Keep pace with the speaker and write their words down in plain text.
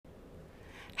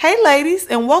Hey, ladies,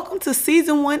 and welcome to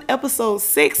season 1, episode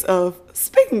 6 of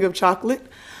Speaking of Chocolate.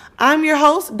 I'm your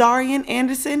host, Darian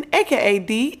Anderson, aka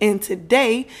D, and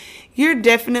today you're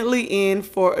definitely in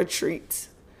for a treat.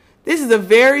 This is a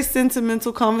very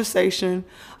sentimental conversation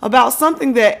about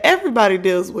something that everybody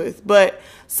deals with, but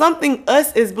something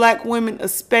us as black women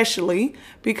especially,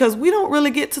 because we don't really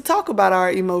get to talk about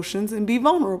our emotions and be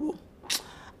vulnerable.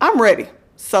 I'm ready.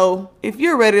 So if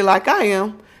you're ready like I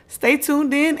am, stay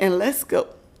tuned in and let's go.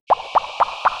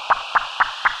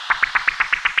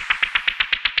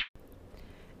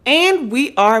 And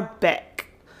we are back.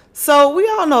 So, we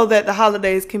all know that the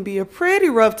holidays can be a pretty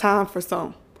rough time for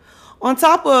some. On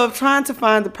top of trying to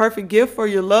find the perfect gift for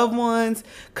your loved ones,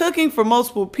 cooking for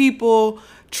multiple people,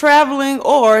 traveling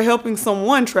or helping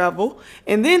someone travel,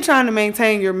 and then trying to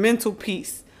maintain your mental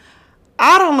peace.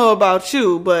 I don't know about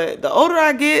you, but the older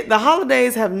I get, the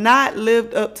holidays have not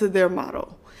lived up to their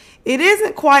motto. It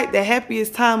isn't quite the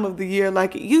happiest time of the year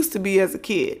like it used to be as a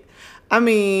kid. I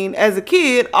mean, as a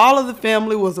kid, all of the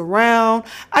family was around.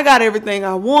 I got everything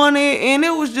I wanted, and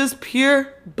it was just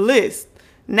pure bliss.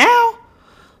 Now,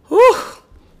 whew,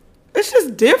 it's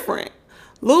just different.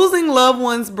 Losing loved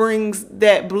ones brings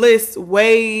that bliss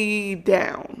way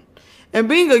down. And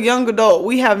being a young adult,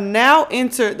 we have now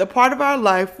entered the part of our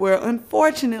life where,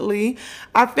 unfortunately,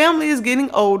 our family is getting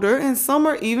older and some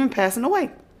are even passing away.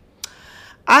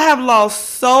 I have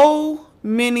lost so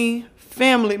many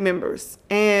family members,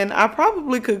 and I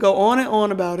probably could go on and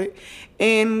on about it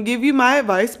and give you my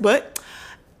advice, but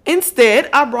instead,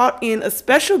 I brought in a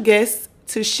special guest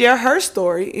to share her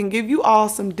story and give you all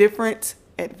some different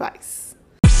advice.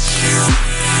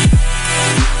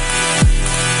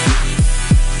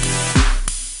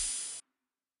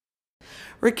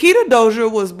 Rakita Dozier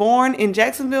was born in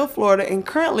Jacksonville, Florida, and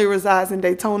currently resides in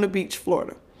Daytona Beach,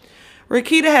 Florida.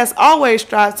 Rakita has always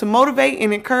strived to motivate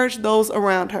and encourage those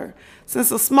around her.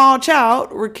 Since a small child,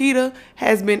 Rakita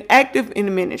has been active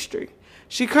in ministry.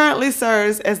 She currently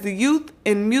serves as the youth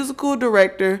and musical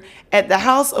director at the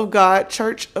House of God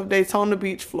Church of Daytona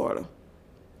Beach, Florida.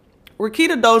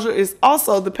 Rakita Dozier is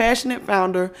also the passionate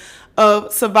founder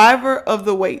of Survivor of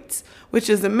the Waits, which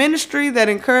is a ministry that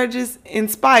encourages,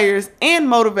 inspires, and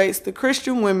motivates the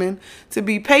Christian women to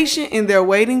be patient in their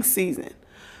waiting season.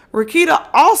 Rakita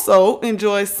also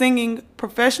enjoys singing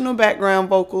professional background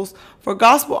vocals for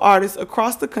gospel artists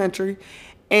across the country.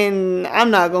 And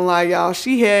I'm not going to lie, y'all,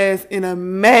 she has an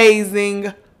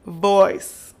amazing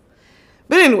voice.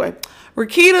 But anyway,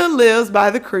 Rakita lives by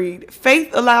the creed. Faith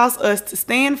allows us to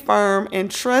stand firm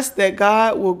and trust that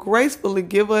God will gracefully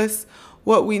give us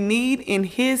what we need in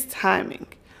His timing.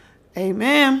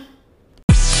 Amen.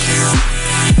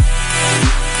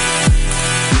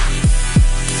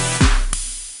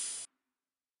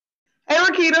 Hey,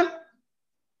 Rakita.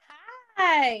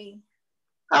 Hi,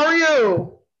 How are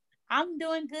you? I'm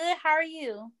doing good. How are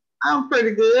you? I'm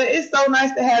pretty good. It's so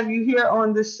nice to have you here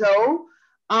on the show.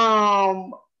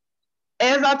 Um,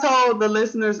 as I told the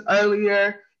listeners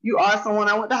earlier, you are someone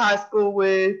I went to high school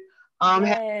with. Have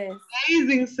Yes, an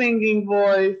amazing singing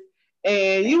voice,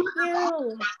 and you thank were just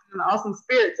you. an awesome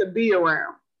spirit to be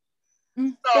around.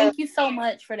 So Thank you so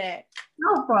much for that.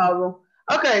 no problem.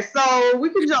 Okay, so we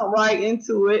can jump right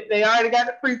into it. They already got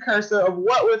the precursor of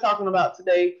what we're talking about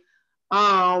today,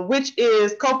 which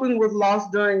is coping with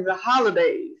loss during the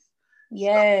holidays.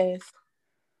 Yes.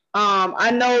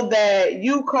 I know that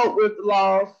you cope with the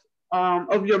loss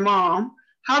of your mom.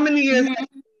 How many years Mhm.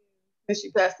 since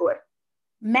she passed away?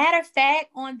 Matter of fact,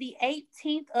 on the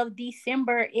 18th of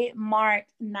December, it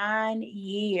marked 9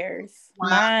 years. Wow.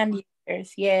 9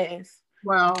 years, yes.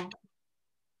 Wow.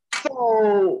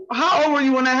 So, how old were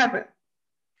you when that happened?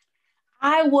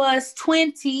 I was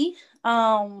 20,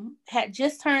 had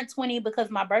just turned 20 because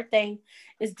my birthday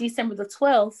is December the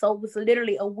 12th. So it was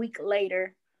literally a week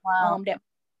later Wow. that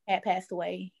had passed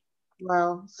away.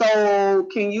 Wow. So,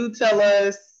 can you tell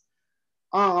us,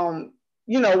 um,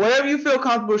 whatever you feel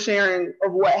comfortable sharing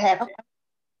of what happened?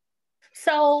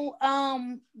 So,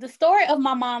 the story of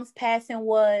my mom's passing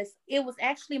was it was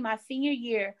actually my senior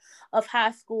year of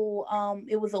high school.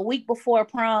 It was a week before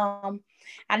prom.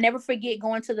 I never forget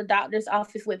going to the doctor's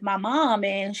office with my mom,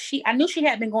 and I knew she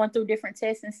had been going through different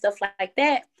tests and stuff like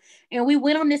that. And we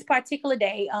went on this particular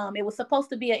day. It was supposed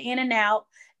to be an in and out.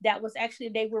 That was actually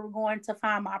the day we were going to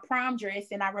find my prom dress.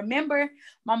 And I remember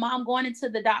my mom going into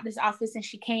the doctor's office and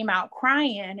she came out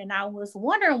crying, and I was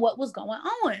wondering what was going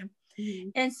on. Mm-hmm.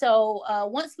 And so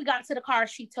once we got to the car,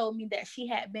 she told me that she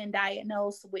had been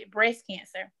diagnosed with breast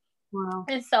cancer. Wow.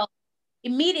 And so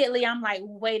immediately I'm like,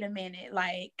 wait a minute,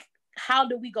 like how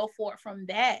do we go forward from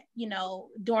that?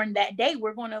 During that day,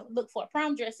 we're going to look for a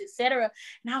prom dress, etc.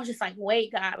 And I was just like,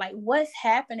 wait, God, like what's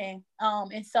happening?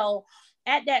 And so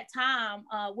at that time,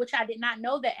 which I did not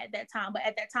know that at that time, but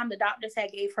at that time the doctors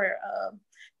had gave her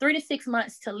 3 to 6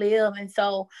 months to live. And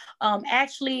so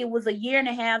actually it was a year and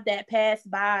a half that passed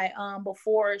by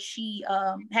before she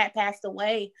had passed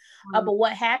away. But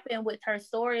what happened with her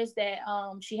story is that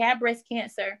she had breast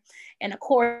cancer. And of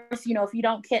course, if you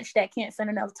don't catch that cancer in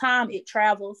enough time, it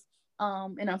travels.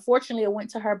 And unfortunately, it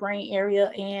went to her brain area.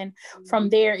 And from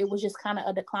there, it was just kind of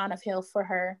a decline of health for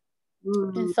her.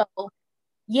 And so,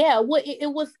 yeah,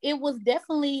 it was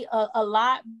definitely a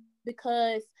lot,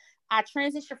 because I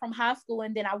transitioned from high school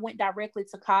and then I went directly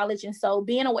to college. And so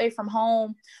being away from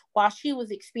home while she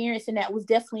was experiencing that was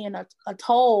definitely a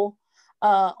toll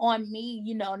on me,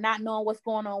 not knowing what's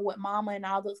going on with mama and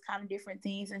all those kind of different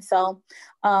things. And so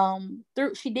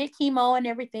she did chemo and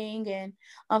everything. And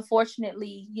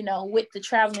unfortunately, with the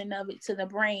traveling of it to the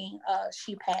brain,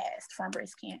 she passed from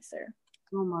breast cancer.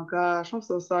 Oh my gosh, I'm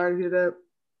so sorry to hear that.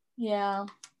 Yeah.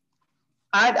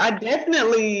 I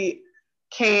definitely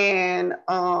can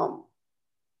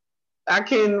I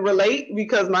can relate,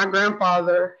 because my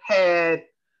grandfather had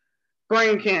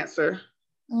brain cancer.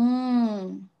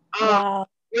 Wow.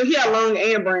 He had lung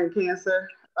and brain cancer.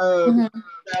 And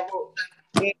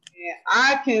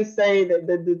I can say that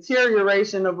the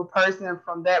deterioration of a person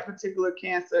from that particular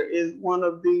cancer is one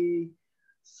of the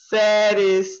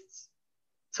saddest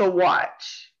to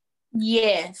watch.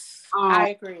 Yes, I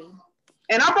agree.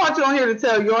 And I brought you on here to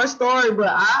tell your story, but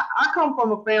I come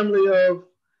from a family of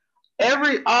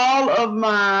all of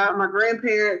my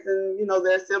grandparents and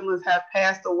their siblings have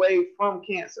passed away from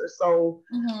cancer. So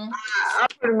I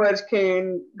pretty much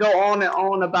can go on and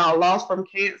on about loss from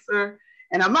cancer,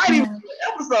 and I might even do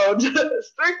an episode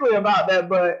just strictly about that.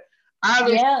 But I've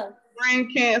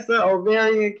brain cancer,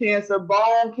 ovarian cancer,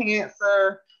 bone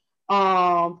cancer,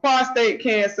 prostate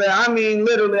cancer. I mean,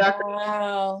 literally,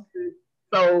 wow.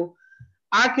 So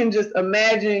I can just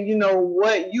imagine,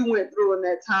 what you went through in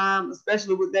that time,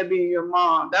 especially with that being your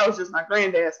mom. That was just my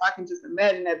granddad, so I can just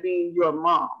imagine that being your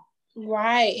mom.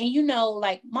 Right. And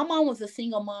like my mom was a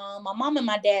single mom. My mom and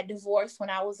my dad divorced when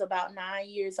I was about 9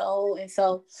 years old. And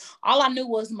so all I knew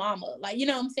was mama. Like, you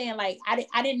know what I'm saying? Like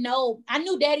I didn't know. I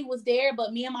knew daddy was there,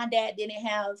 but me and my dad didn't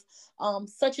have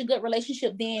such a good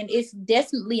relationship then. It's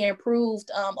definitely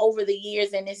improved over the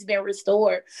years, and it's been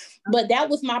restored. But that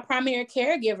was my primary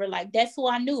caregiver. Like, that's who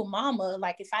I knew, mama.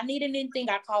 Like, if I needed anything,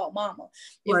 I called mama.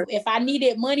 If I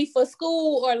needed money for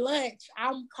school or lunch,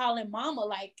 I'm calling mama.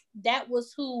 Like, that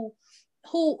was who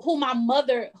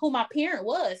my parent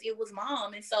was. It was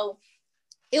mom. And so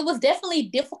it was definitely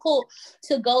difficult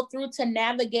to go through, to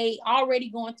navigate, already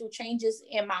going through changes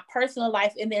in my personal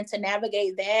life, and then to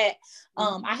navigate that.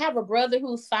 I have a brother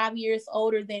who's 5 years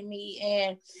older than me,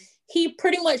 and he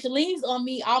pretty much leans on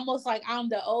me almost like I'm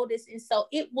the oldest. And so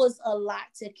it was a lot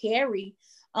to carry,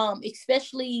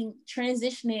 especially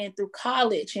transitioning through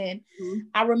college. And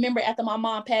I remember after my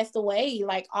mom passed away,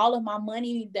 like all of my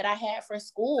money that I had for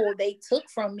school, they took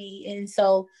from me. And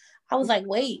so I was like,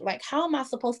 wait, like, how am I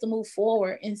supposed to move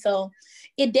forward? And so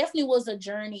it definitely was a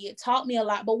journey. It taught me a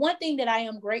lot. But one thing that I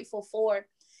am grateful for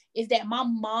is that my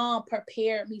mom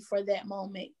prepared me for that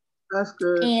moment. That's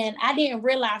good. And I didn't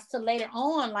realize till later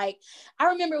on. Like, I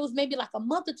remember it was maybe like a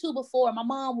month or two before, my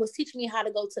mom was teaching me how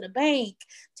to go to the bank,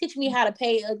 teaching me how to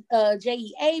pay a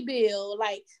JEA bill,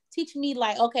 like teaching me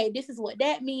like, okay, this is what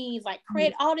that means, like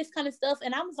credit, all this kind of stuff.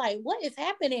 And I was like, what is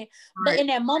happening? But in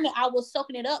that moment, I was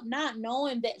soaking it up, not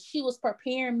knowing that she was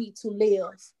preparing me to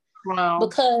live. Wow.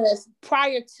 Because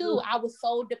prior to, I was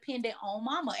so dependent on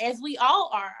mama, as we all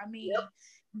are. I mean,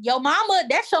 your mama,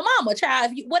 that's your mama,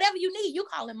 child. Whatever you need, you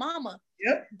call it mama.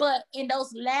 Yep. But in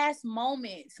those last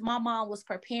moments, my mom was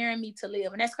preparing me to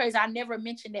live. And that's crazy. I never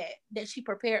mentioned that she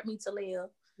prepared me to live.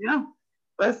 Yeah.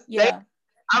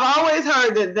 I've always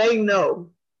heard that they know.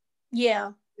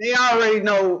 Yeah. They already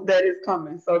know that it's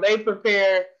coming. So they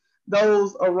prepare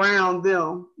those around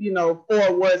them,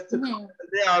 for what's to come.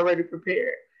 They're already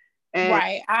prepared. And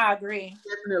right. I agree.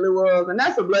 Definitely was. And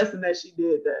that's a blessing that she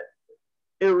did that.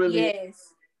 It really is.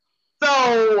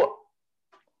 So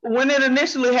when it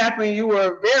initially happened, you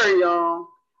were very young.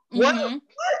 What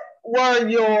were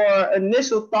your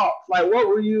initial thoughts? Like, what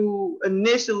were you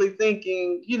initially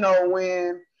thinking,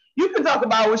 when you can talk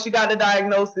about when she got the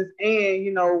diagnosis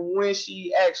and, when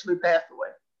she actually passed away?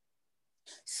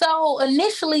 So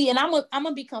initially, and I'm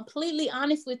gonna be completely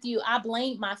honest with you, I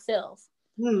blamed myself.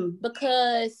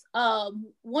 Because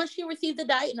once she received the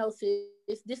diagnosis,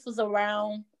 this was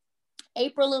around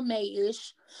April or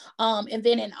May-ish. And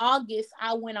then in August,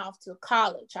 I went off to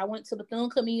college. I went to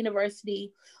Bethune-Cookman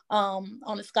University on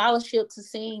a scholarship to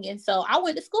sing. And so I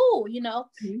went to school,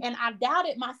 and I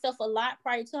doubted myself a lot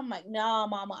prior to. I'm like, no,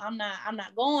 mama, I'm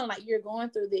not going. Like, you're going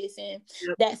through this. And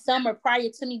that summer prior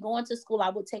to me going to school, I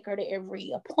would take her to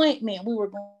every appointment. We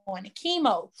were going to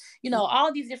chemo,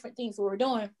 all these different things we were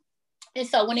doing. And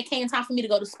so when it came time for me to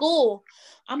go to school,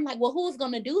 I'm like, well, who's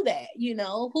going to do that?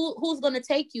 Who's going to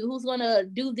take you? Who's going to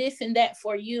do this and that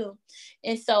for you?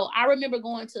 And so I remember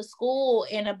going to school,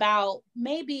 and about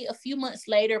maybe a few months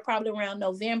later, probably around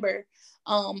November,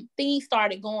 things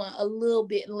started going a little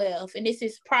bit left. And this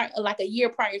is like a year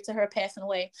prior to her passing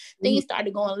away. Things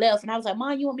started going left. And I was like,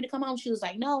 Mom, you want me to come home? She was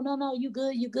like, no, you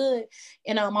good.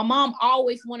 And my mom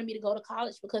always wanted me to go to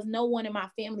college because no one in my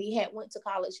family had went to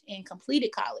college and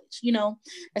completed college,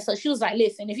 And so she was like,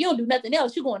 listen, if you don't do nothing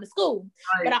else, you're going to school.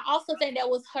 Right. But I also think that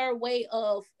was her way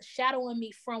of shadowing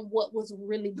me from what was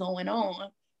really going on.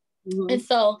 And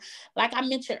so, like I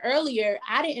mentioned earlier,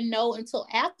 I didn't know until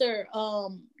after,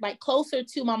 like closer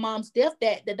to my mom's death,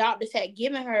 that the doctors had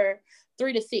given her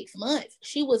 3 to 6 months.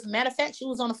 Matter of fact, she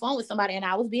was on the phone with somebody, and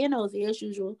I was being nosy as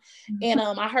usual. And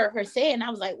I heard her say it, and I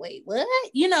was like, wait, what?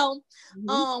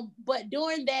 But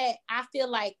during that, I feel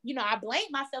like, I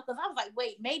blamed myself because I was like,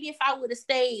 wait, maybe if I would have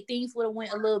stayed, things would have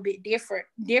went a little bit different,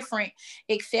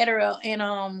 etc. And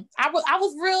I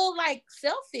was real like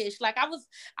selfish. Like I was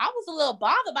a little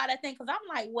bothered by that thing because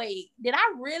I'm like, wait, did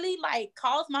I really like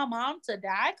cause my mom to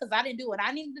die because I didn't do what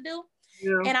I needed to do?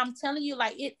 Yeah. And I'm telling you,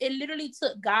 like, it literally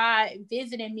took God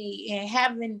visiting me and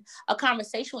having a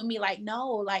conversation with me, like, no,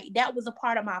 like that was a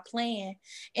part of my plan.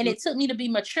 And it took me to be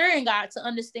mature in God to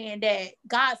understand that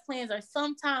God's plans are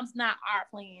sometimes not our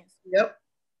plans. Yep.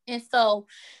 And so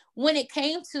when it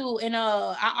came to, and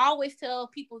I always tell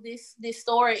people this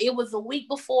story, it was a week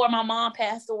before my mom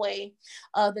passed away.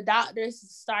 The doctors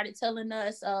started telling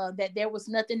us that there was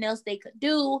nothing else they could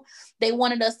do. They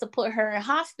wanted us to put her in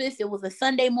hospice. It was a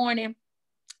Sunday morning.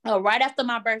 Right after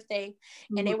my birthday,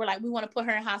 and they were like, we want to put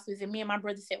her in hospice. And me and my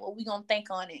brother said, well, we're going to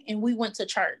think on it. And we went to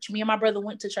church. Me and my brother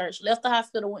went to church, left the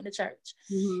hospital, went to church.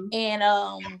 And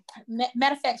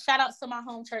matter of fact, shout out to my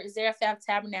home church, Zarephath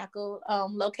Tabernacle,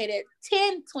 located at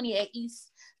 1028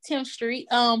 East 10th Street.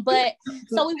 But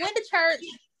so we went to church.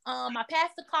 My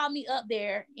pastor called me up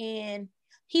there, and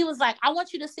he was like, I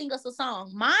want you to sing us a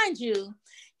song. Mind you,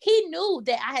 he knew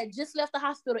that I had just left the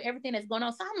hospital, everything that's going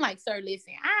on. So I'm like, sir,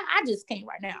 listen, I just came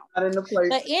right now. Not in the place.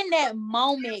 But in that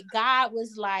moment, God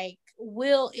was like,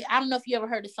 I don't know if you ever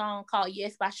heard the song called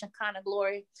Yes by Shekinah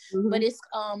Glory, but it's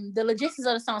the logistics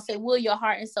of the song say, will your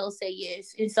heart and soul say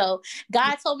yes? And so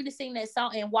God told me to sing that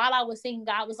song. And while I was singing,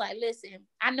 God was like, listen,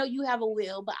 I know you have a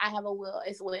will, but I have a will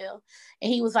as well.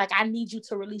 And he was like, I need you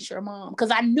to release your mom.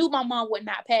 Because I knew my mom would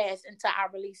not pass until I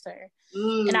released her.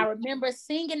 And I remember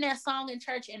singing that song in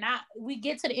church, and we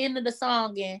get to the end of the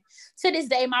song, and to this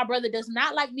day, my brother does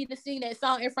not like me to sing that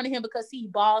song in front of him because he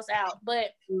balls out. But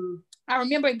I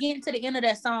remember getting to the end of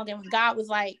that song, and God was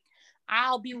like,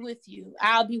 I'll be with you.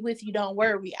 I'll be with you. Don't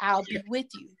worry. I'll be with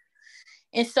you.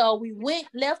 And so we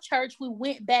left church. We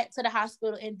went back to the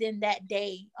hospital. And then that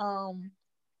day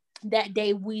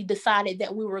we decided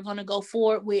that we were going to go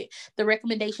forward with the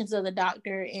recommendations of the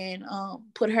doctor and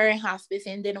put her in hospice.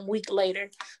 And then a week later,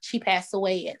 she passed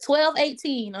away at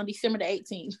 12/18 on December the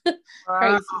 18th.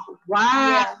 Crazy.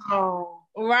 Wow.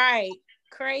 Yeah. Right.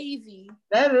 Crazy.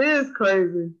 That is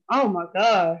crazy. Oh my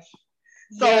gosh.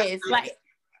 So yes, like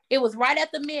it was right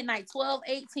after midnight,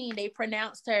 12/18, they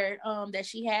pronounced her that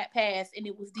she had passed, and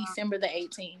it was December the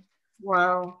 18th.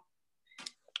 Wow.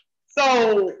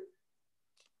 So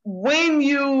when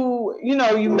you made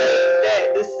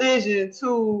that decision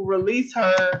to release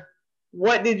her,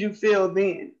 what did you feel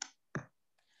then?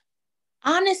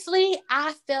 Honestly,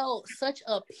 I felt such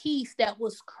a peace that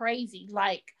was crazy.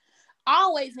 Like, I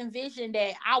always envisioned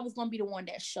that I was going to be the one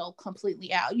that showed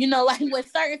completely out. Like when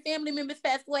certain family members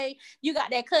pass away, you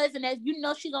got that cousin that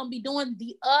she's going to be doing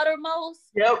the uttermost.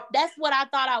 Yep. That's what I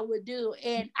thought I would do.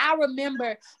 And I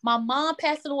remember my mom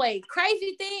passing away.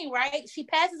 Crazy thing, right? She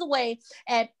passes away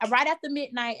right after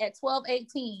midnight at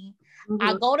 12/18.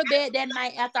 I go to bed that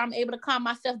night after I'm able to calm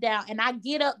myself down. And I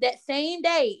get up that same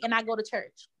day and I go to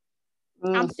church.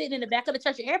 I'm sitting in the back of the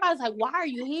church, and everybody's like, why are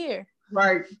you here?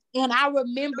 Right. And I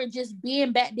remember just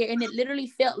being back there, and it literally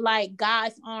felt like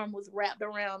God's arm was wrapped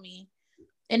around me.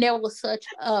 And there was such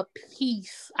a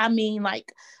peace. I mean,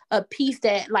 like a peace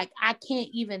that like I can't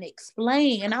even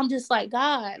explain. And I'm just like,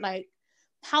 God, like,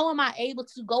 how am I able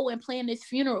to go and plan this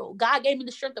funeral? God gave me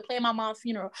the strength to plan my mom's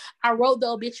funeral. I wrote the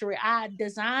obituary. I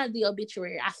designed the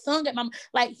obituary. I sung at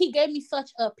like he gave me such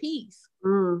a peace.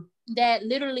 that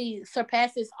literally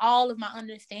surpasses all of my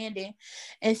understanding.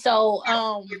 And so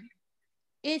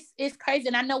it's crazy,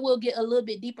 and I know we'll get a little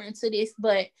bit deeper into this,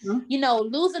 but you know,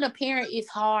 losing a parent is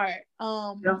hard.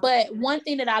 But one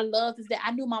thing that I love is that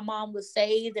I knew my mom was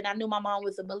saved, and I knew my mom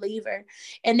was a believer,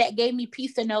 and that gave me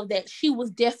peace to know that she was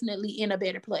definitely in a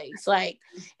better place. Like,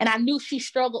 and I knew she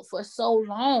struggled for so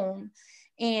long,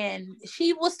 and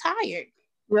she was tired.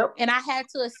 Yep. And I had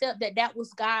to accept that that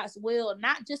was God's will,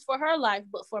 not just for her life,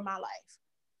 but for my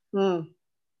life.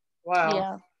 Wow.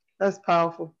 Yeah. That's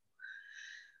powerful.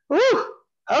 Whew.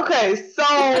 Okay,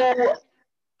 so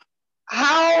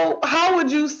how would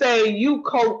you say you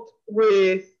coped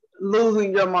with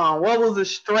losing your mom? What was a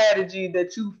strategy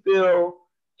that you feel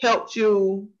helped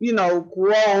you, you know,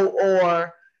 grow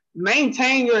or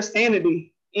maintain your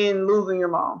sanity in losing your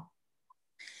mom?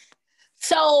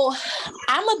 So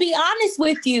I'm gonna be honest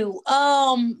with you.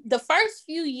 The first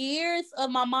few years of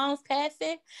my mom's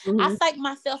passing, I psyched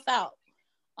myself out.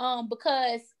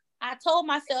 Because I told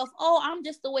myself, oh, I'm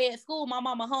just away at school, my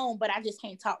mama home, but I just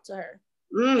can't talk to her.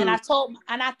 And I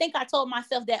think I told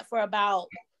myself that for about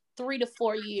 3 to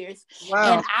 4 years.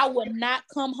 Wow. And I would not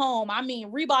come home. I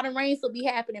mean, Reebok and Reigns would be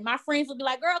happening. My friends would be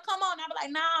like, girl, come on. I'd be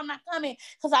like, nah, I'm not coming.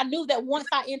 Because I knew that once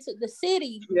I entered the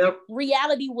city,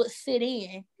 reality would sit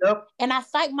in. And I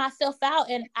psyched myself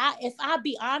out. And if I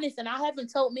be honest, and I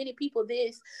haven't told many people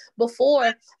this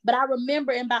before, but I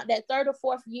remember in about that 3rd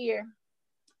or 4th year,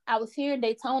 I was here in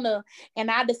Daytona, and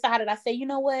I decided, I said, you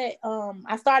know what?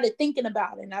 I started thinking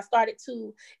about it, and I started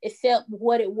to accept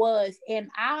what it was. And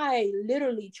I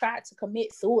literally tried to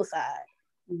commit suicide.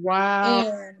 Wow.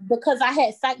 And because I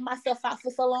had psyched myself out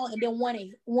for so long, and then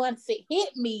once it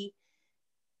hit me,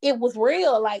 it was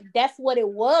real. Like, that's what it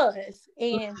was.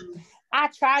 And I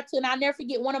tried to, and I'll never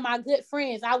forget one of my good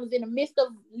friends. I was in the midst of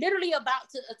literally about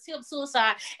to attempt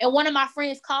suicide. And one of my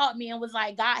friends called me and was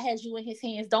like, God has you in his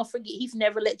hands. Don't forget, he's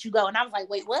never let you go. And I was like,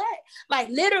 wait, what? Like,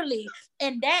 literally.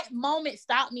 And that moment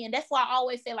stopped me. And that's why I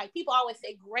always say, like, people always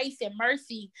say grace and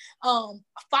mercy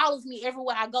follows me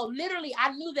everywhere I go. Literally,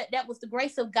 I knew that that was the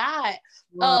grace of God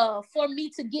for me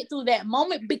to get through that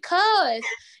moment, because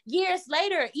years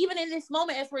later, even in this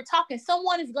moment, as we're talking,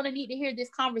 someone is going to need to hear this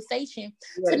conversation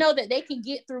to know that they can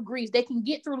get through grief. They can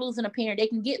get through losing a parent. They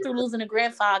can get through losing a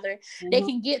grandfather. They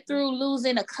can get through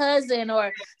losing a cousin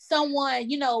or someone,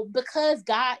 you know, because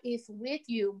God is with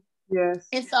you. Yes.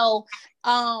 And so,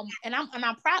 and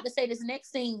I'm proud to say this next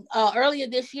thing. Earlier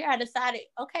this year, I decided,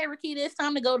 okay, Rakita, it's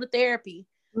time to go to therapy.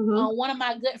 One of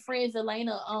my good friends,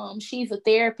 Elena, she's a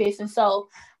therapist, and so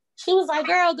she was like,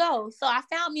 girl, go. So I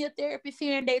found me a therapist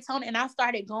here in Daytona, and I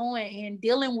started going and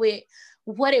dealing with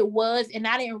what it was. And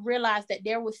I didn't realize that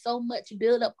there was so much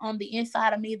buildup on the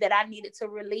inside of me that I needed to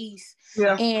release.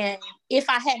 And if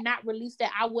I had not released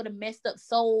that, I would have messed up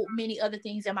so many other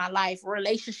things in my life,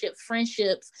 relationships,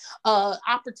 friendships,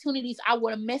 opportunities. I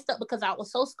would have messed up because I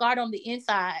was so scarred on the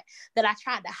inside that I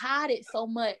tried to hide it so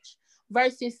much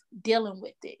versus dealing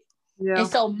with it. And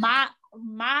so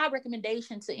my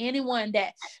recommendation to anyone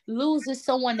that loses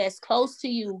someone that's close to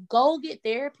you, go get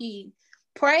therapy.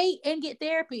 Pray and get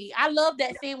therapy. I love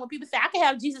that saying when people say, I can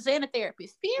have Jesus and a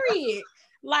therapist, period.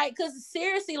 Like, because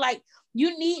seriously, like,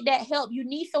 you need that help. You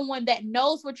need someone that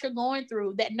knows what you're going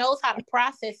through, that knows how to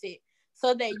process it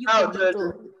so that you can get through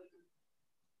it.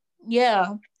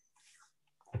 Yeah.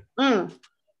 So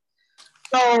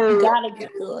you gotta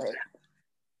get through it.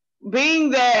 Being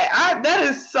that that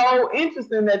is so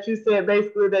interesting that you said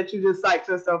basically that you just psyched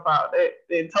yourself out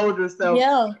and told yourself,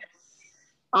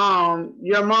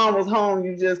 your mom was home,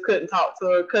 you just couldn't talk to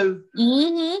her. Because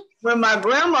when my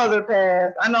grandmother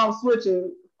passed, I know I'm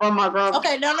switching from my grandmother.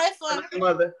 Okay, no, that's fine.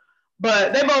 Mother,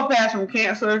 but they both passed from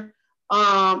cancer.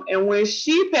 And when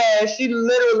she passed, she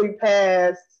literally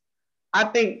passed, I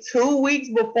think, 2 weeks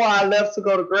before I left to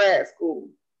go to grad school.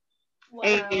 Wow.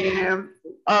 And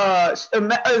as a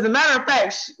matter of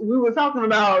fact, we were talking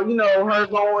about, you know, her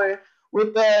going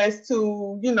with us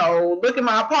to, you know, look at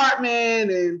my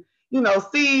apartment and, you know,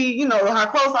 see, you know, how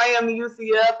close I am to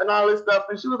UCF and all this stuff.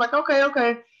 And she was like,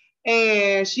 okay.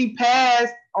 And she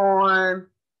passed on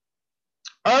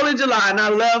early July, and I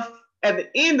left at the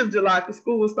end of July because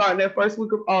school was starting that first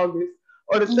week of August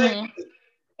or the second week.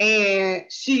 And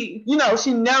she, you know,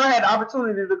 she never had the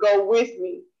opportunity to go with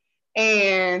me.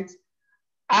 And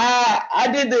I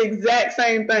did the exact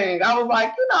same thing. I was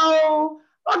like, you know,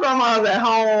 my grandma's at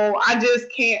home. I just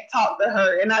can't talk to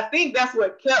her. And I think that's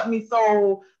what kept me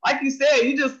so, like you said,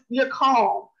 you're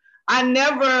calm. I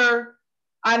never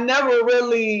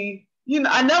really, you know,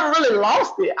 I never really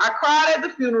lost it. I cried at the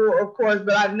funeral, of course,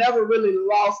 but I never really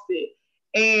lost it.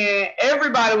 And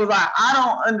everybody was like, I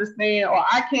don't understand, or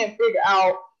I can't figure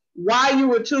out why you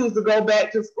would choose to go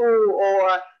back to school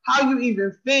or how you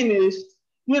even finished,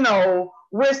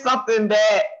 with something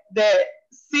that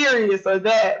serious or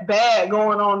that bad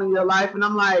going on in your life. And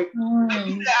I'm like,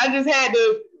 I just had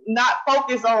to not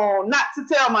focus on, not to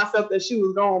tell myself that she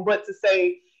was gone, but to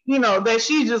say, that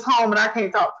she's just home and I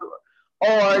can't talk to her.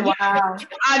 Or wow.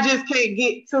 I just can't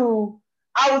get to,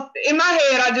 I was, in my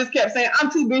head, I just kept saying,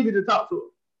 I'm too busy to talk to her.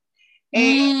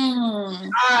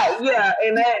 And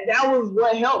and that was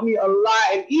what helped me a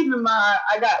lot. And even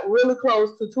I got really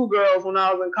close to two girls when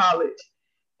I was in college.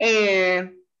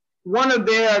 And one of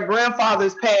their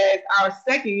grandfathers passed our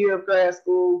second year of grad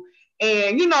school.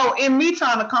 And, in me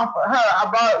trying to comfort her, I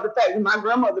brought up the fact that my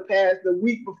grandmother passed the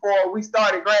week before we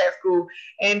started grad school.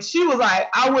 And she was like,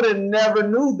 I would have never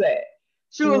knew that.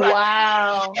 She was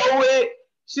wow. like, know it.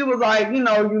 She was like, you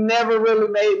never really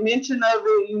made mention of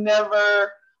it. You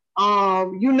never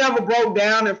broke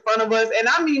down in front of us. And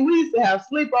I mean, we used to have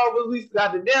sleepovers. We used to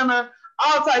go to dinner,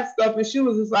 all types of stuff. And she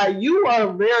was just like, you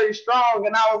are very strong.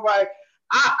 And I was like,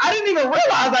 I didn't even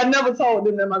realize I never told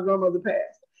them that my grandmother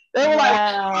passed. They were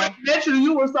like, naturally,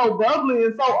 you were so bubbly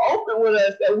and so open with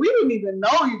us that we didn't even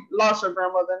know you lost your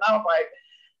grandmother. And I was like,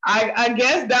 I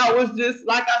guess that was just,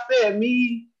 like I said,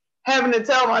 me having to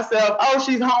tell myself, oh,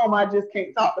 she's home. I just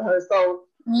can't talk to her. So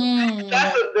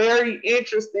that's a very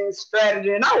interesting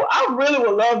strategy. And I really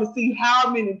would love to see how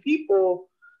many people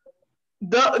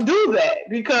do that,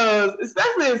 because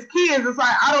especially as kids, it's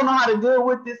like, I don't know how to deal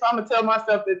with this. I'm going to tell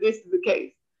myself that this is the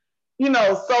case,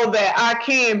 so that I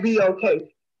can be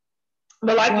okay.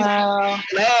 But like you said,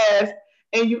 last,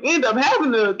 and you end up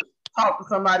having to talk to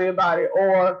somebody about it,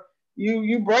 or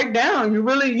you break down. You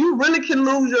really can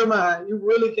lose your mind. You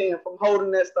really can, from holding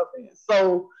that stuff in.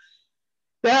 So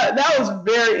that was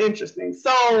very interesting.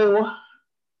 So,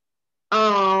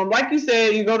 like you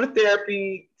said, you go to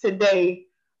therapy today.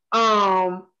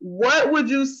 What would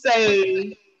you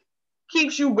say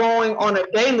keeps you going on a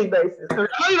daily basis? Because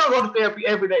I know you don't go to therapy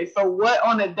every day. So what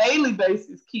on a daily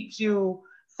basis keeps you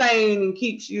sane and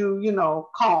keeps you,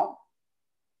 calm?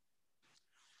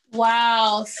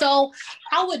 Wow. So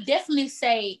I would definitely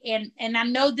say, and I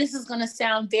know this is going to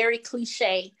sound very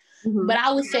cliche, but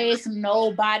I would say it's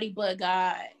nobody but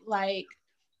God. Like,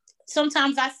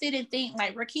 sometimes I sit and think,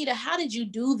 like, Rakita, how did you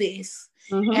do this?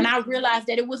 And I realized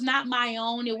that it was not my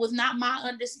own. It was not my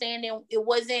understanding. It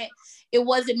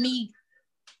wasn't me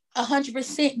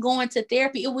 100% going to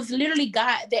therapy. It was literally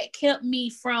God that kept me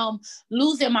from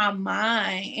losing my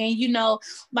mind. And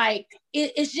like,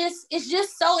 it's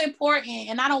just so important.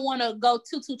 And I don't want to go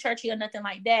too churchy or nothing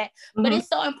like that, but it's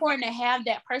so important to have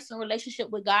that personal relationship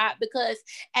with God, because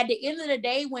at the end of the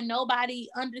day, when nobody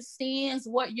understands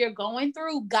what you're going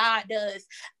through, God does.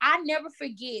 I never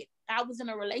forget, I was in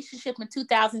a relationship in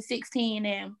 2016,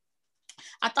 and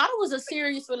I thought it was a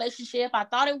serious relationship. I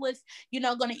thought it was,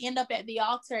 going to end up at the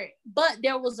altar, but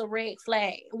there was a red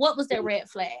flag. What was that red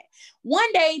flag? One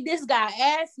day, this guy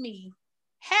asked me,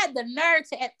 had the nerve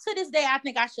to this day, I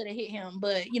think I should have hit him,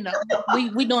 but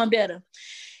we doing better.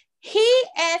 He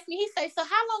asked me, he said, so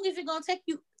how long is it going to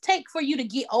take for you to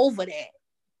get over that?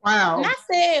 Wow. And I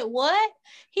said, what?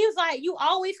 He was like, you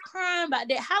always crying about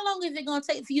that. How long is it going to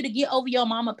take for you to get over your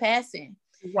mama passing?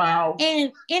 Wow.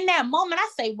 And in that moment, I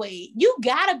say, wait, you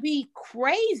gotta be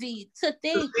crazy to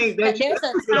think that there's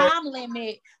a time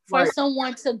limit for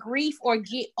someone to grieve or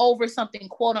get over something,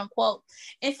 quote unquote.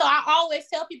 And so I always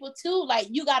tell people too, like,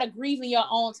 you gotta grieve in your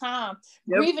own time.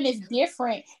 Grieving is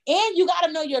different. And you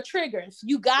gotta know your triggers.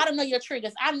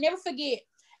 I never forget,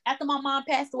 after my mom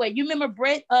passed away, you remember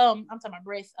I'm talking about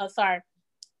Breast, sorry.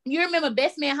 You remember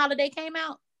Best Man Holiday came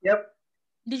out? Yep.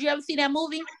 Did you ever see that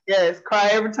movie? Yes, cry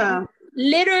every time.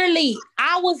 Literally,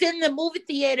 I was in the movie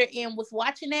theater and was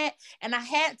watching that, and I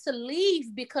had to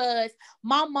leave because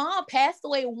my mom passed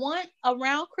away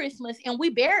around Christmas, and we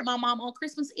buried my mom on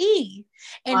Christmas Eve.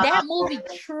 And that movie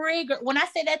triggered, when I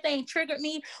say that thing triggered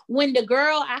me, when the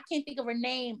girl, I can't think of her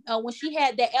name, when she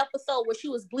had that episode where she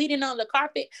was bleeding on the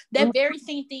carpet, that very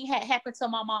same thing had happened to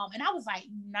my mom. And I was like,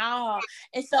 nah.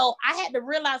 And so I had to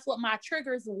realize what my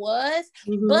triggers was.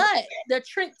 But the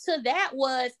trick to that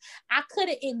was I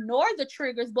couldn't ignore the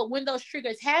triggers, but when those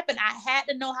triggers happen, I had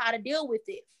to know how to deal with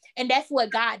it. And that's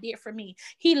what God did for me.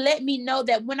 He let me know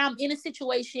that when I'm in a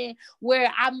situation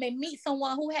where I may meet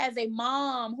someone who has a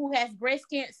mom who has breast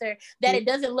cancer, that it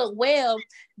doesn't look well,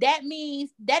 that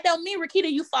don't mean,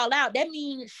 Rakita, you fall out. That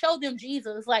means show them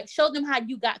Jesus, like show them how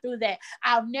you got through that.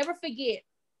 I'll never forget.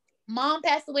 Mom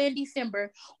passed away in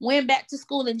December, went back to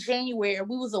school in January.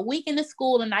 We was a week in the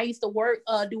school, and I used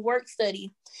to do work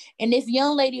study. And this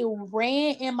young lady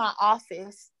ran in my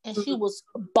office, and she was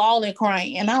bawling,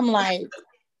 crying. And I'm like,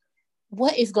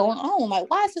 what is going on? Like,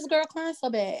 why is this girl crying so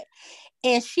bad?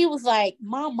 And she was like,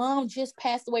 my mom just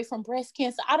passed away from breast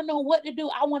cancer. I don't know what to do.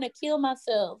 I want to kill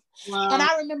myself. Wow. And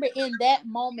I remember in that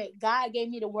moment, God gave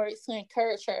me the words to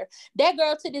encourage her. That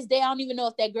girl, to this day, I don't even know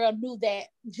if that girl knew that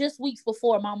just weeks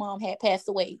before my mom had passed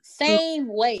away. Same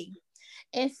way.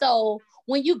 And so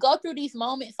when you go through these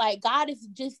moments, like, God is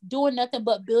just doing nothing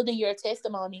but building your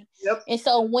testimony. Yep. And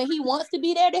so when he wants to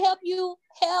be there to help you,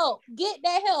 get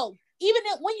that help. Even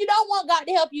when you don't want God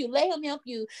to help you, let him help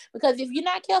you. Because if you're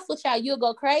not careful, child, you'll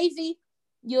go crazy.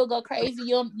 You'll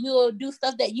do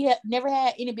stuff that you have never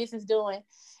had any business doing.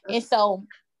 And so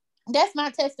that's my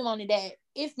testimony, that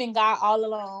it's been God all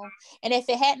along. And if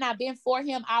it had not been for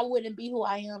him, I wouldn't be who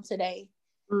I am today.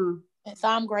 And so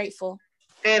I'm grateful.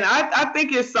 And I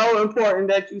think it's so important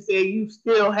that you say you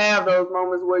still have those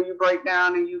moments where you break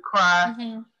down and you cry,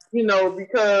 you know,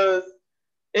 because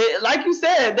like you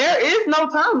said, there is no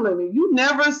time limit. You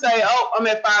never say, oh, I'm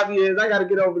at 5 years, I got to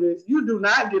get over this. You do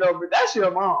not get over it. That's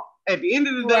your mom. At the end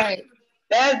of the day,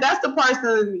 that's the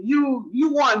person you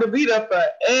want to be there for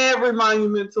every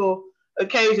monumental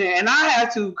occasion. And I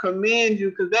have to commend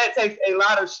you, because that takes a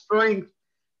lot of strength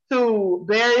to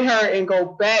bury her and go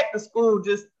back to school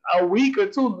just a week or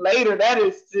two later. That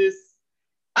is just,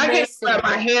 I can't wrap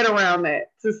my head around that.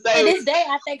 To say, to this day,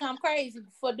 I think I'm crazy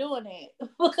for doing it,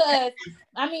 because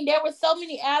I mean, there were so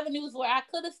many avenues where I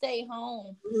could have stayed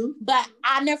home, but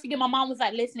I never forget. My mom was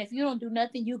like, "Listen, if you don't do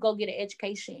nothing, you go get an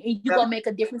education and you go make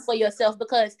a difference for yourself."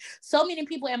 Because so many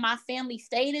people in my family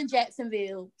stayed in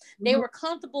Jacksonville. They were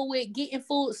comfortable with getting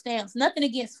food stamps. Nothing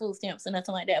against food stamps or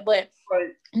nothing like that, but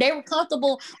they were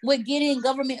comfortable with getting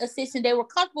government assistance. They were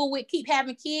comfortable with keep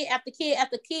having kid after kid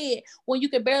after kid when you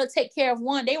could barely take care of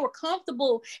one. They were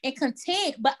comfortable and content.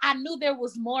 But I knew there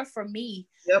was more for me.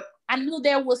 I knew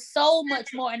there was so much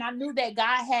more. And I knew that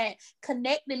God had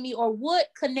connected me, or would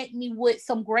connect me with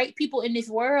some great people in this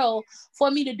world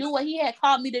for me to do what he had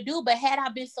called me to do. But had I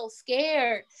been so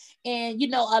scared and,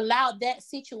 allowed that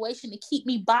situation to keep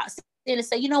me boxed in and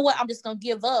say, you know what, I'm just going to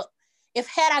give up. If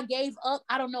had I gave up,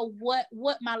 I don't know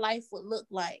what my life would look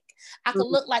like. I could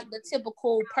look like the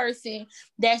typical person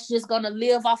that's just going to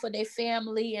live off of their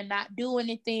family and not do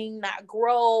anything, not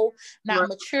grow, not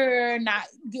mature, not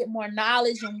get more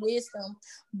knowledge and wisdom.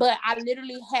 But I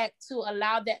literally had to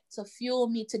allow that to fuel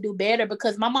me to do better,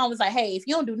 because my mom was like, hey, if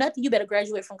you don't do nothing, you better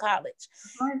graduate from college.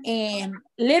 And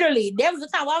literally, there was a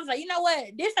time where I was like, you know what?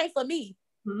 This ain't for me.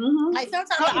 Like,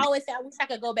 sometimes I always say, I wish I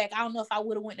could go back. I don't know if I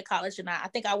would have went to college or not. I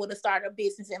think I would have started a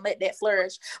business and let that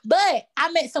flourish. But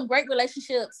I met some great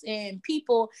relationships and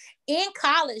people in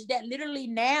college that literally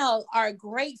now are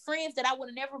great friends that I would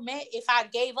have never met if I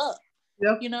gave up.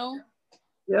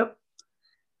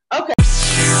 Okay.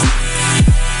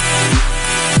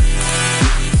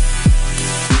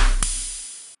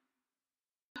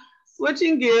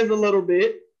 Switching gears a little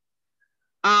bit.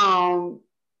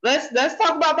 Let's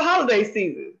talk about the holiday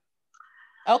season.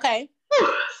 Okay.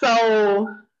 So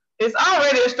it's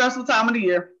already a stressful time of the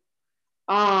year.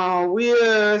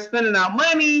 We're spending our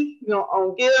money,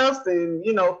 on gifts and,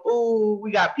 food.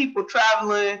 We got people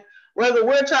traveling, whether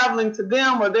we're traveling to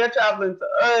them or they're traveling to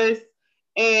us.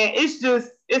 And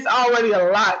it's already a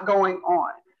lot going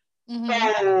on.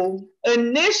 So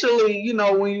initially,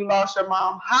 when you lost your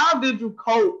mom, how did you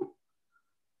cope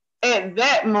at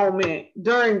that moment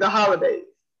during the holidays?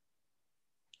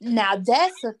 Now,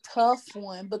 that's a tough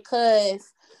one,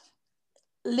 because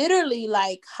literally,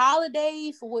 like,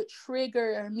 holidays would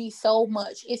trigger me so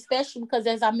much, especially because,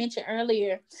 as I mentioned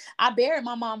earlier, I buried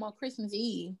my mom on Christmas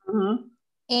Eve.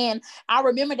 And I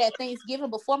remember that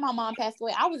Thanksgiving, before my mom passed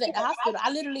away, I was at the hospital.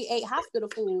 I literally ate hospital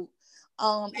food.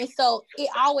 And so it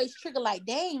always triggered, like,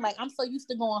 dang, like, I'm so used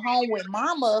to going home with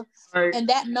mama, and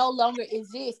that no longer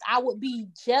exists. I would be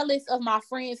jealous of my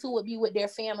friends who would be with their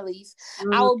families.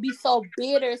 I would be so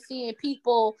bitter seeing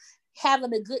people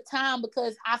having a good time,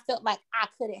 because I felt like I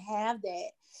couldn't have that.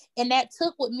 And that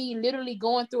took with me literally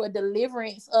going through a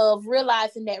deliverance of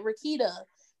realizing that, Rakita,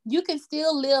 you can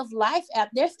still live life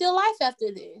there's still life after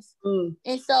this.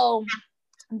 And so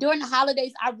during the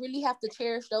holidays, I really have to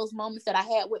cherish those moments that I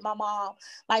had with my mom.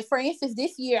 Like, for instance,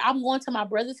 this year I'm going to my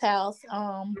brother's house,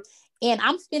 and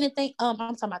I'm spending I'm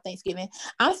talking about Thanksgiving.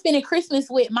 I'm spending Christmas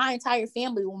with my entire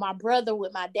family, with my brother,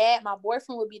 with my dad. My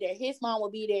boyfriend will be there. His mom will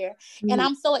be there. And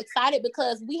I'm so excited,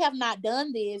 because we have not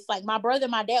done this. Like, my brother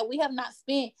and my dad, we have not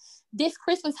spent this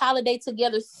Christmas holiday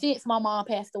together since my mom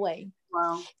passed away.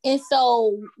 Wow. And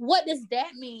so what does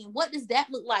that mean? What does that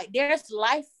look like? There's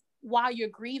life while you're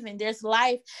grieving. There's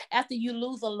life after you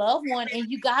lose a loved one, and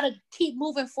you got to keep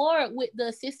moving forward with the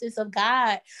assistance of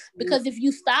God, because if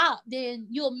you stop, then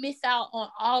you'll miss out on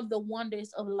all the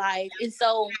wonders of life. And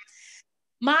so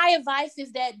my advice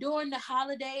is that during the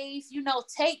holidays, you know,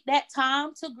 take that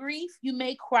time to grieve. You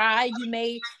may cry, you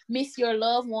may miss your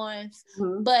loved ones,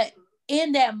 but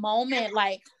in that moment,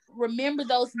 like, remember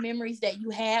those memories that you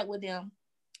had with them.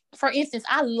 For instance,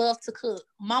 I love to cook.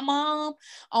 My mom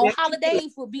on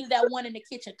holidays would be that one in the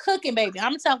kitchen cooking, baby.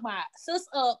 I'm talking about sis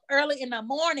up early in the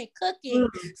morning cooking.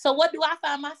 So what do I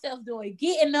find myself doing?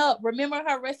 Getting up, remember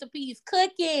her recipes,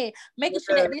 cooking, making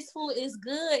sure that this food is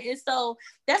good. And so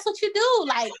that's what you do.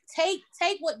 Like,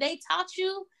 take what they taught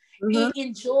you and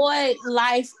enjoy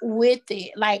life with it.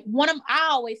 Like, I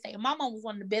always say, my mom was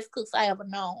one of the best cooks I ever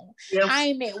known. I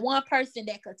ain't met one person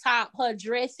that could top her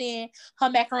dressing,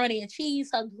 her macaroni and cheese,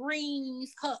 her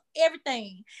greens, her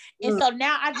everything. And so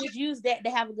now I just use that to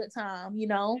have a good time, you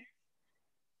know?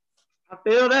 I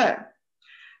feel that.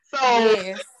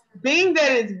 So being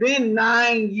that it's been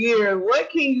 9 years, what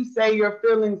can you say your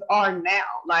feelings are now?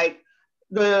 Like,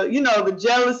 the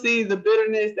jealousy, the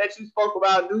bitterness that you spoke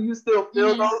about, do you still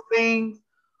feel those things?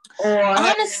 Or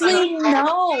honestly,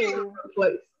 no.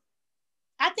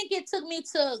 I think it took me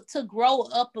to grow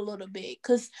up a little bit,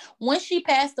 because when she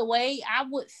passed away, I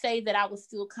would say that I was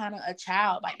still kind of a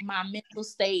child. Like, my mental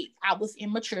state, I was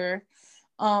immature.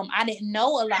 I didn't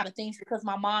know a lot of things because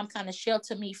my mom kind of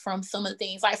sheltered me from some of the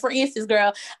things. Like, for instance,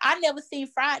 girl, I never seen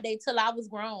Friday till I was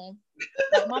grown.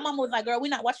 Like, my mom was like, girl, we're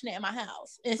not watching that in my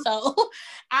house. And so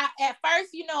at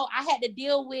first, you know, I had to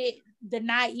deal with the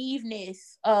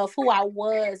naiveness of who I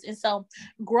was. And so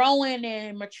growing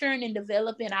and maturing and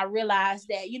developing, I realized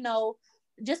that, you know,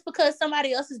 just because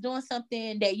somebody else is doing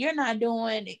something that you're not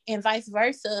doing and vice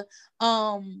versa,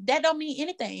 that don't mean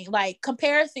anything. Like,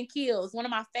 comparison kills. One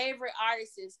of my favorite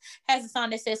artists has a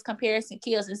song that says comparison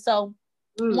kills. And so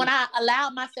when I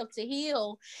allowed myself to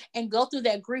heal and go through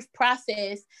that grief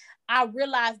process, I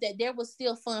realized that there was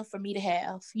still fun for me to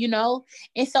have, you know?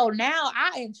 And so now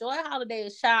I enjoy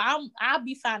holidays, child. I'll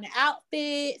be finding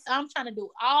outfits. I'm trying to do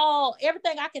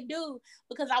everything I can do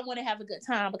because I want to have a good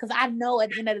time, because I know at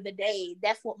the end of the day,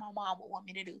 that's what my mom would want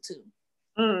me to do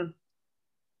too.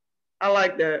 I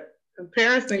like that.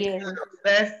 Comparison,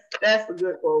 that's a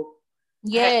good quote.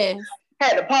 Yes. I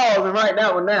had to pause and write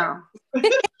that one down.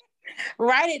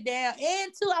 Write it down.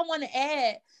 And too, I want to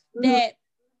add that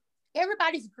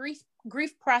everybody's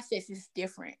grief process is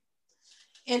different.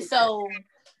 And so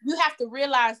you have to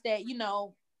realize that, you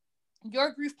know,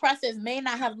 your grief process may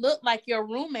not have looked like your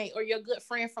roommate or your good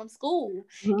friend from school.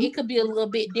 It could be a little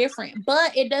bit different,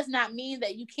 but it does not mean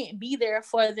that you can't be there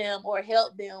for them or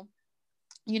help them,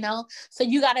 you know? So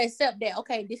you got to accept that,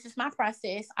 okay, this is my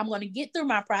process. I'm going to get through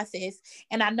my process.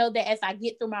 And I know that as I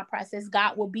get through my process,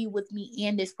 God will be with me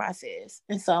in this process.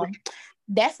 And so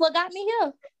that's what got me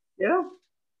here. Yeah.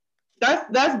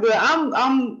 That's good.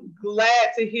 I'm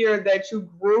glad to hear that you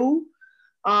grew,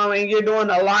 and you're doing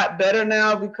a lot better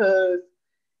now, because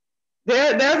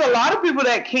there's a lot of people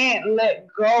that can't let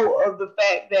go of the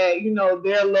fact that, you know,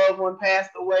 their loved one passed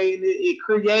away, and it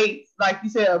creates, like you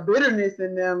said, a bitterness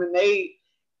in them, and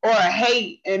or a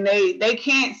hate, and they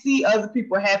can't see other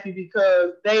people happy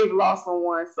because they've lost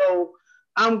someone. So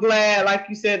I'm glad, like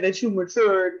you said, that you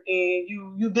matured and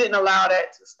you didn't allow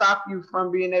that to stop you from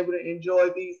being able to enjoy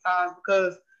these times,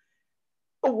 because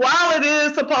while it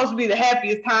is supposed to be the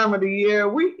happiest time of the year,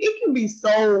 it can be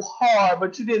so hard,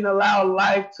 but you didn't allow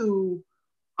life to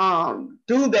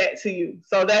do that to you.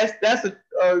 So that's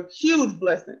a huge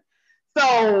blessing.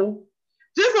 So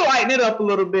just to lighten it up a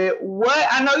little bit,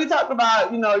 I know you talked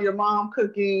about, you know, your mom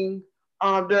cooking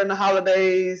during the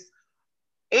holidays.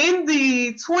 In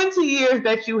the 20 years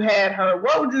that you had her,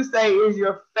 what would you say is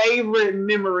your favorite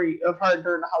memory of her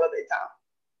during the holiday time?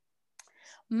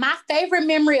 My favorite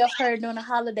memory of her during the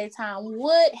holiday time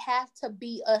would have to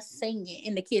be us singing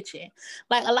in the kitchen.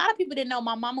 Like, a lot of people didn't know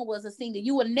my mama was a singer.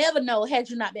 You would never know had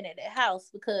you not been at that house,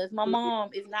 because my mom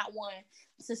is not one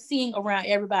to sing around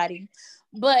everybody.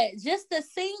 But just the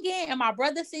singing, and my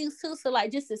brother sings too, so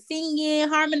like just the singing,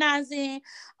 harmonizing,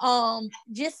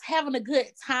 just having a good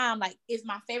time, like, is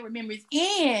my favorite memories.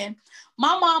 And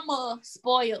my mama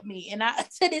spoiled me, and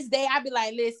to this day I be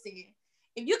like, listen,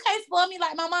 if you can't spoil me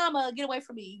like my mama, get away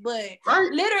from me. But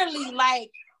literally,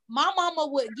 like, my mama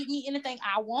would give me anything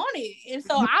I wanted, and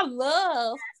so I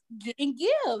love getting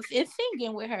gifts and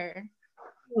singing with her.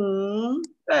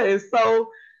 That is so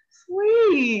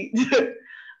sweet.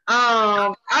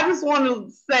 I just want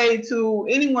to say to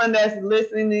anyone that's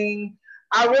listening,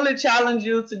 I really challenge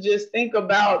you to just think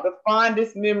about the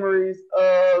fondest memories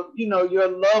of, you know, your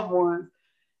loved ones.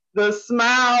 the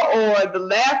smile or the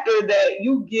laughter that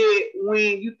you get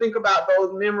when you think about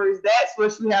those memories, that's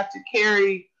what you have to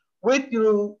carry with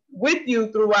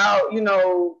you throughout,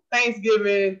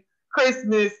 Thanksgiving,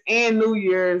 Christmas, and New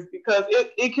Year's, because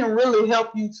it can really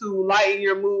help you to lighten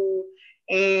your mood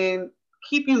and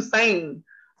keep you sane.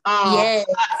 Yes.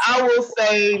 I will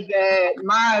say that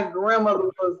my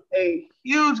grandmother was a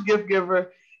huge gift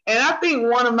giver. And I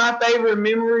think one of my favorite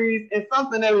memories and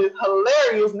something that is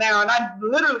hilarious now, and I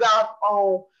literally got off the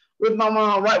phone with my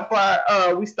mom right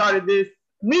before we started this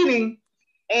meeting,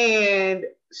 and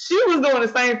she was doing the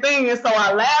same thing. And so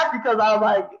I laughed because I was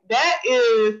like, that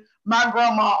is my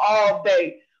grandma all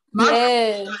day. My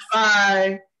grandma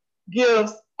buy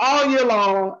gifts all year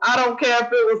long. I don't care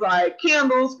if it was like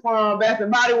candles from Bath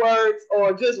and Body Works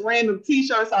or just random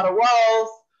t-shirts out of Ross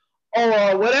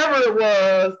or whatever it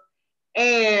was.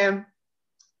 And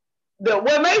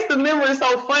what makes the memory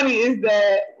so funny is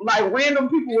that like random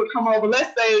people would come over.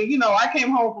 Let's say, I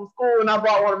came home from school and I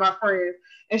brought one of my friends,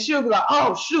 and she'll be like,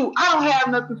 "Oh shoot, I don't have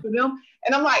nothing for them."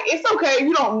 And I'm like, "It's okay,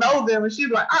 you don't know them." And she'd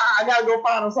be like, "I gotta go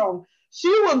find them something." She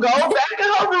would go back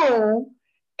in her room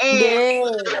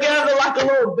and together like a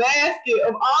little basket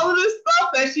of all of this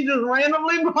stuff that she just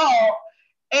randomly bought,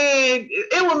 and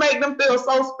it would make them feel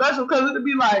so special because it would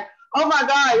be like, "Oh my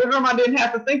God, your grandma didn't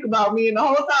have to think about me." And the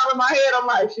whole time in my head, I'm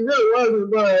like, she really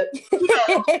wasn't, but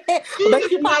but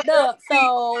she popped up,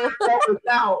 so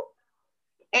out.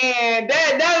 And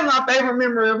that is my favorite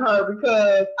memory of her,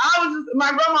 because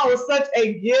my grandma was such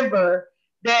a giver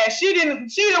that she didn't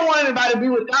want anybody to be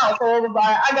without. So it was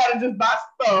like, I gotta just buy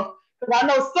stuff because I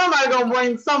know somebody gonna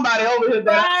bring somebody over here.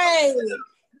 Right.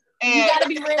 And you gotta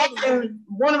be ready. That is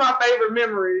one of my favorite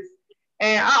memories.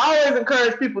 And I always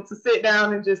encourage people to sit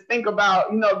down and just think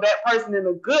about, that person in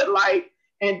a good light.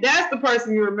 And that's the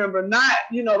person you remember, not,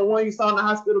 the one you saw in the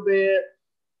hospital bed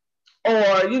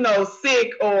or,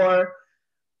 sick, or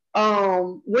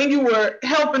when you were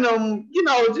helping them,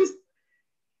 just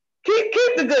keep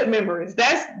the good memories.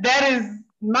 That is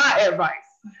my advice.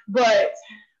 But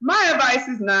my advice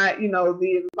is not,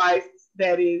 the advice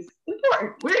that is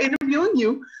important. We're interviewing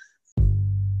you.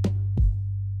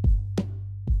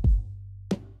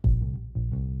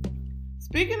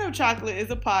 Speaking of Chocolate is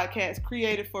a podcast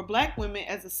created for Black women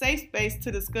as a safe space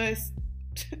to discuss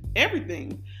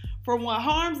everything, from what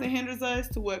harms and hinders us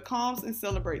to what calms and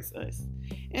celebrates us.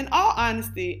 In all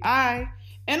honesty, and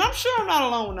I'm sure I'm not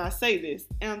alone when I say this,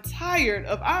 am tired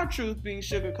of our truth being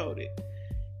sugar-coated.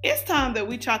 It's time that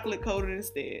we chocolate-coated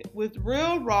instead, with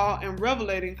real, raw, and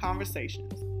revelating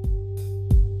conversations.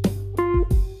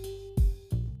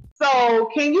 So,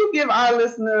 can you give our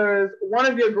listeners one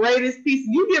of your greatest pieces?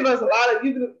 You gave us a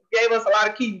lot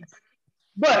of keys.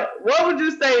 But what would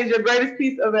you say is your greatest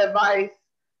piece of advice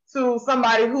to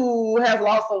somebody who has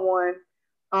lost someone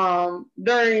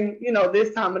during,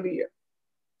 this time of the year?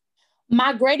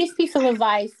 My greatest piece of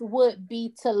advice would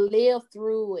be to live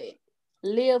through it.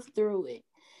 Live through it.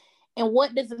 And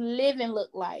what does living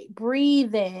look like?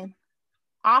 Breathing,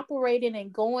 operating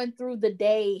and going through the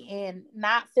day and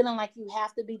not feeling like you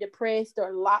have to be depressed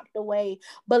or locked away,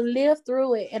 but live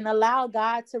through it and allow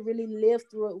God to really live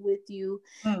through it with you.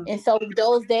 And so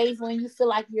those days when you feel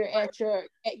like you're at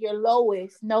your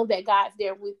lowest, know that God's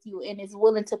there with you and is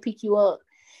willing to pick you up.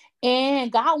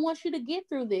 And God wants you to get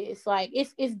through this. Like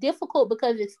it's difficult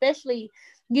because especially,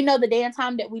 the day and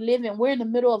time that we live in, we're in the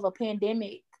middle of a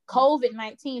pandemic.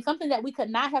 COVID-19, something that we could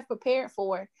not have prepared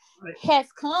for,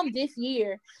 has come this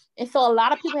year. And so a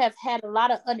lot of people have had a lot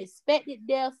of unexpected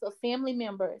deaths of family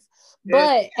members.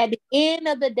 But at the end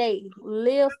of the day,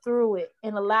 live through it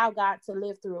and allow God to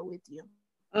live through it with you.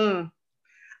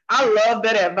 I love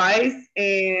that advice.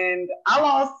 And I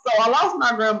lost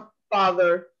my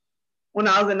grandfather when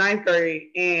I was in 9th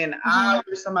grade. And I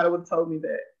wish somebody would have told me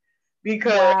that.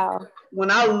 Because when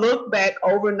I look back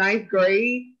over 9th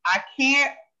grade, I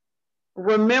can't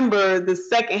remember the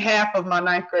second half of my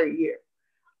 9th grade year.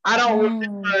 I don't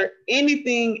remember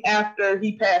anything after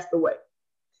he passed away.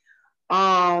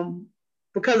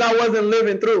 Because I wasn't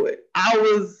living through it. I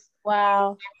was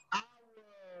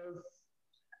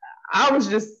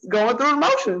just going through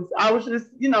emotions. I was just,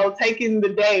 taking the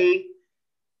day,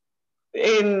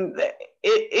 and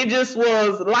it just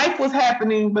was, life was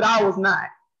happening, but I was not.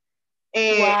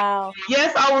 And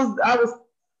yes, I was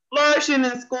flourishing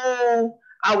in school.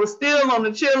 I was still on the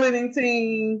cheerleading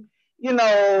team, doing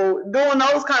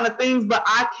those kind of things, but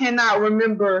I cannot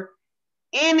remember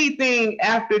anything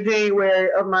after January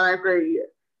of my 9th grade year,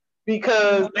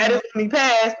 because that is when he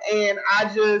passed, and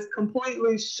I just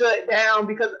completely shut down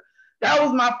because that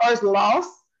was my first loss,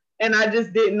 and I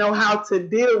just didn't know how to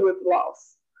deal with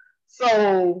loss.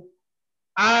 So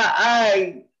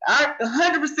I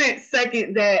 100%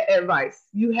 second that advice.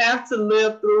 You have to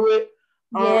live through it.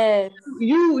 Yes.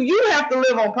 You have to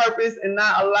live on purpose and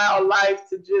not allow life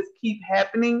to just keep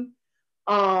happening.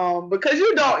 Because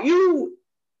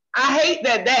I hate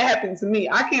that happened to me.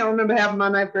 I can't remember having my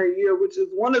 9th grade year, which is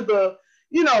one of the,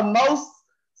 most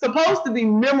supposed to be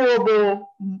memorable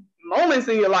moments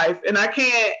in your life. And I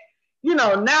can't,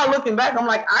 now looking back, I'm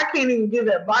like, I can't even give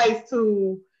advice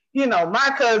to, my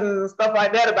cousins and stuff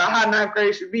like that about how 9th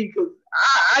grade should be, because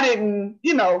I didn't,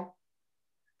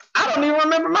 I don't even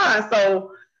remember mine.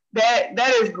 So that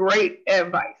is great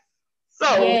advice.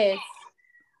 So yes.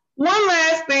 One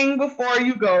last thing before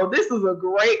you go. This is a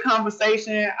great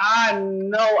conversation. I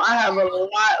know I have a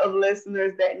lot of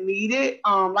listeners that need it.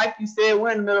 Like you said,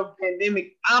 we're in the middle of a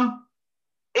pandemic.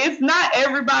 If not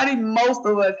everybody, most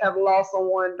of us have lost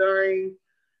someone during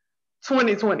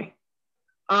 2020.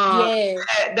 Yes.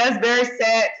 That's very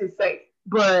sad to say,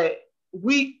 but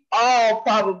we all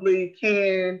probably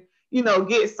can,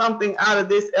 get something out of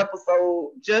this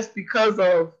episode just because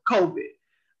of COVID.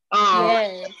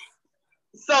 Yes.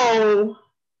 So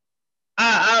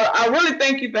I really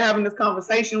thank you for having this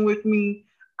conversation with me.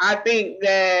 I think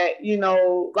that,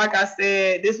 like I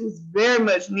said, this was very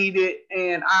much needed.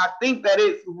 And I think that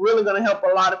it's really going to help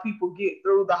a lot of people get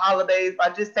through the holidays by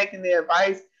just taking the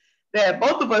advice that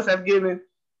both of us have given.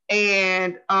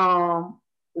 And I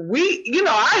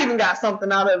even got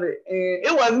something out of it. And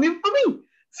it wasn't even for me.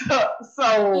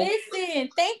 So listen,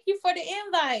 thank you for the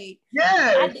invite.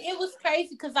 Yeah, it was crazy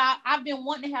because I've been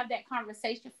wanting to have that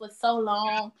conversation for so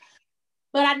long,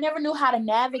 but I never knew how to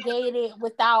navigate it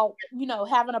without,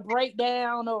 having a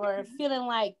breakdown or feeling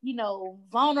like,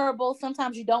 vulnerable.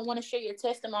 Sometimes you don't want to share your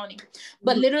testimony.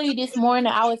 But literally this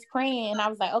morning I was praying and I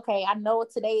was like, okay, I know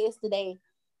today is the day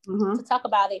to talk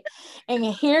about it. And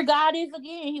here God is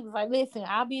again. He was like, listen,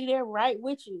 I'll be there right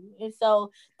with you. And so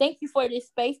thank you for this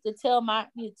space to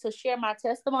to share my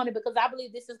testimony, because I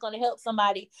believe this is going to help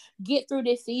somebody get through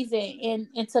this season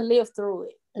and to live through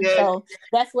it. And so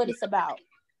that's what it's about.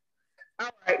 All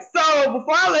right. So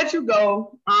before I let you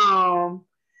go, I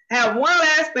have one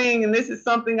last thing, and this is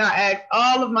something I ask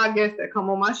all of my guests that come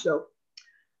on my show.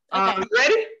 Okay.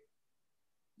 Ready?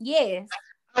 Yes.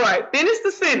 All right. Finish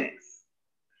the sentence.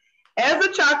 As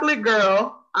a chocolate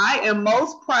girl, I am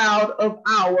most proud of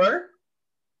our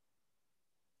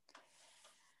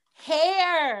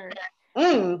hair.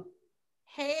 Hair.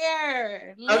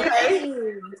 Okay.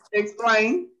 Listen.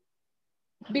 Explain.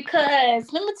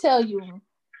 Because let me tell you,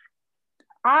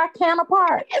 our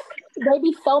counterparts, they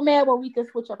be so mad when we can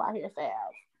switch up our hairstyles.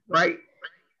 Right.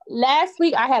 Last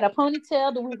week I had a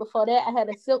ponytail. The week before that I had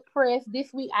a silk press.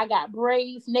 This week I got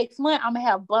braids. Next month I'm gonna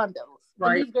have bundles.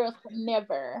 Right. And these girls could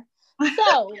never.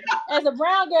 So, as a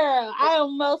brown girl, I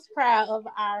am most proud of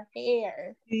our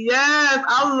hair. Yes,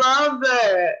 I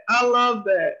love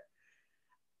that.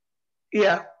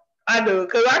 Yeah, I do.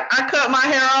 Because I cut my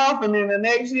hair off, and then the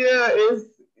next year is,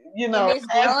 it's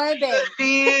growing back.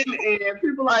 And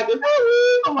people like, is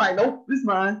that I'm like, nope, this is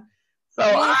mine. So,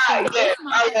 I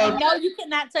no, you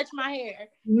cannot touch my hair.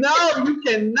 No, you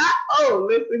cannot. Oh,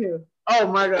 listen here. Oh,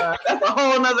 my God. That's a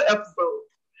whole nother episode.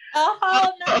 A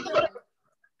whole nother.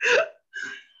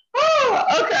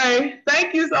 Oh, okay.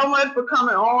 Thank you so much for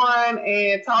coming on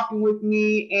and talking with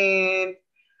me, and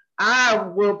I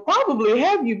will probably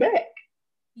have you back.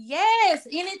 Yes,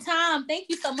 anytime. Thank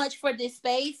you so much for this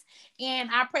space, and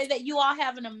I pray that you all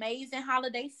have an amazing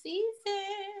holiday season.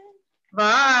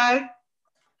 Bye.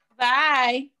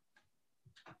 Bye.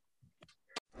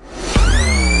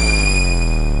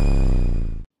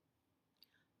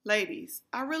 Ladies,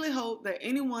 I really hope that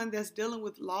anyone that's dealing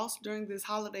with loss during this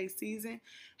holiday season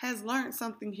has learned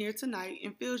something here tonight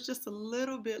and feels just a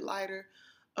little bit lighter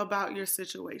about your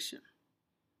situation.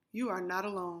 You are not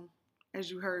alone,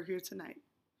 as you heard here tonight.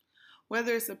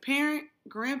 Whether it's a parent,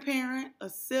 grandparent, a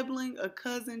sibling, a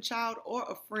cousin, child, or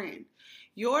a friend,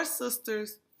 your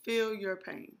sisters feel your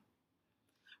pain.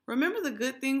 Remember the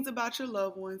good things about your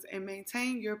loved ones and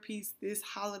maintain your peace this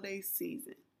holiday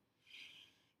season.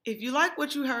 If you like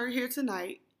what you heard here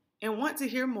tonight and want to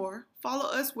hear more, follow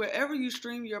us wherever you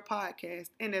stream your podcast.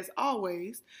 And as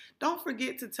always, don't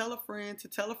forget to tell a friend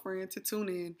to tune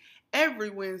in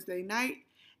every Wednesday night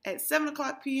at 7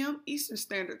 o'clock p.m. Eastern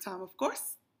Standard Time, of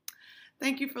course.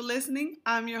 Thank you for listening.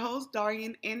 I'm your host,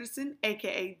 Darian Anderson,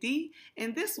 aka D,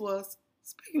 and this was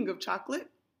Speaking of Chocolate.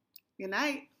 Good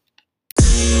night.